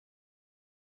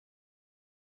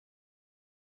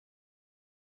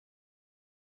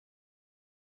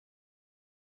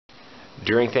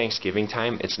During Thanksgiving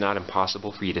time, it's not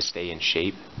impossible for you to stay in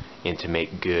shape and to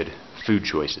make good food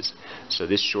choices. So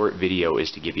this short video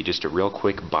is to give you just a real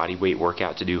quick body weight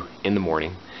workout to do in the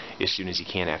morning as soon as you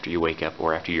can after you wake up,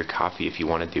 or after your coffee if you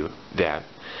want to do that.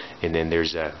 And then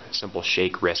there's a simple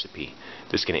shake recipe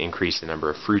that's going to increase the number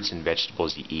of fruits and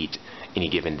vegetables you eat any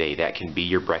given day. That can be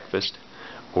your breakfast,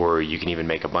 or you can even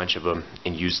make a bunch of them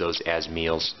and use those as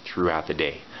meals throughout the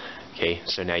day. Okay,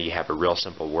 so now you have a real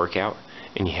simple workout,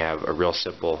 and you have a real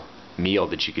simple meal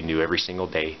that you can do every single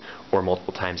day or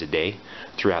multiple times a day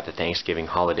throughout the Thanksgiving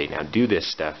holiday. Now do this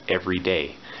stuff every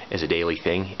day as a daily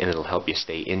thing, and it'll help you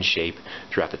stay in shape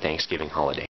throughout the Thanksgiving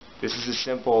holiday. This is a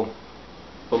simple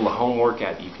little home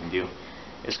workout that you can do.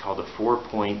 It's called a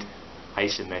 4-point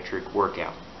isometric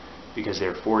workout, because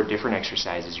there are 4 different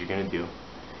exercises you're going to do,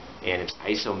 and it's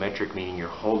isometric, meaning you're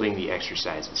holding the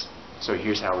exercises. So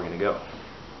here's how we're going to go.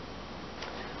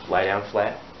 Lie down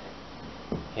flat,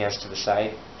 hands to the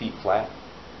side, feet flat.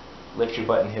 Lift your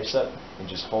butt and hips up and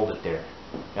just hold it there.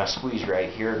 Now squeeze right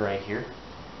here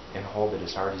and hold it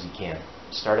as hard as you can.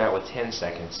 Start out with 10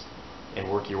 seconds and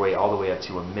work your way all the way up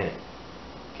to a minute.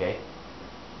 Okay?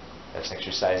 That's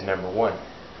exercise number 1.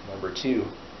 Number 2,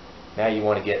 now you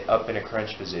want to get up in a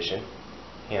crunch position,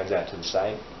 hands out to the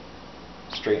side,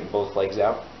 straighten both legs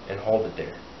out and hold it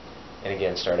there. And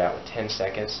again, start out with 10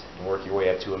 seconds and work your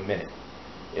way up to a minute.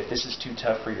 If this is too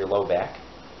tough for your low back,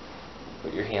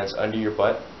 put your hands under your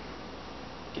butt,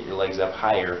 get your legs up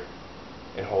higher,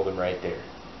 and hold them right there.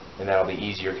 And that'll be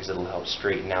easier because it'll help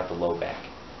straighten out the low back.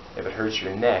 If it hurts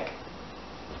your neck,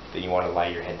 then you want to lie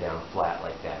your head down flat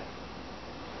like that.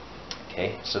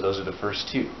 Okay, so those are the first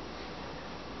 2.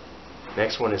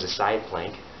 Next one is a side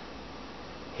plank.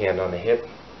 Hand on the hip,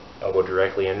 elbow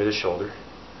directly under the shoulder.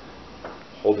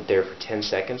 Hold it there for 10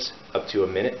 seconds, up to a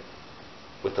minute,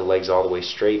 with the legs all the way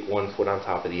straight, one foot on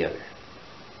top of the other.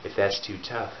 If that's too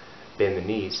tough, bend the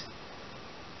knees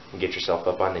and get yourself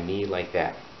up on the knee like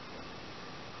that.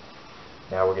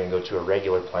 Now we're going to go to a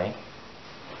regular plank.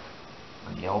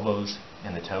 The elbows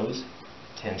and the toes,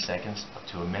 10 seconds up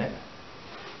to a minute.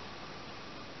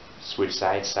 Switch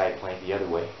sides, side plank the other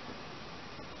way.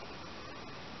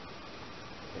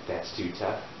 If that's too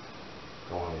tough,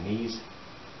 go on the knees.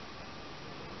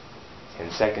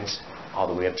 10 seconds, all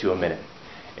the way up to a minute.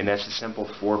 And that's a simple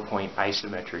 4-point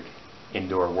isometric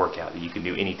indoor workout that you can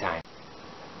do anytime.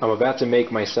 I'm about to make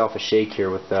myself a shake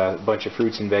here with a bunch of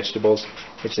fruits and vegetables.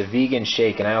 It's a vegan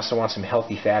shake, and I also want some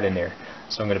healthy fat in there.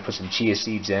 So I'm going to put some chia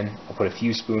seeds in. I'll put a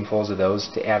few spoonfuls of those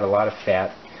to add a lot of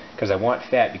fat, because I want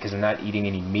fat because I'm not eating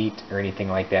any meat or anything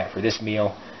like that for this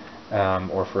meal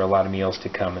or for a lot of meals to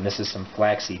come. And this is some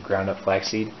flaxseed, ground up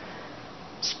flaxseed,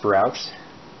 sprouts,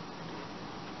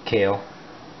 kale,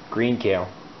 green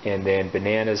kale, and then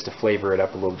bananas to flavor it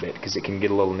up a little bit, because it can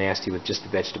get a little nasty with just the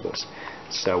vegetables.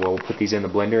 So we'll put these in the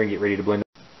blender and get ready to blend.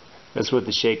 That's what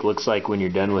the shake looks like when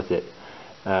you're done with it.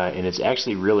 And it's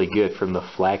actually really good from the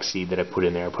flaxseed that I put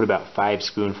in there. I put about 5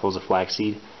 spoonfuls of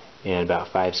flaxseed and about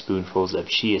 5 spoonfuls of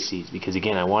chia seeds, because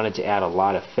again, I wanted to add a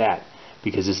lot of fat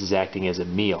because this is acting as a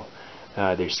meal.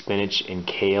 There's spinach and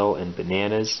kale and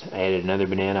bananas. I added another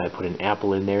banana. I put an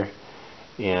apple in there,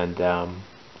 and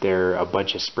there are a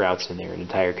bunch of sprouts in there, an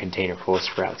entire container full of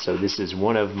sprouts. So this is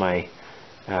one of my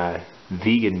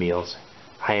vegan meals,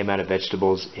 high amount of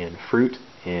vegetables and fruit,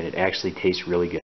 and it actually tastes really good.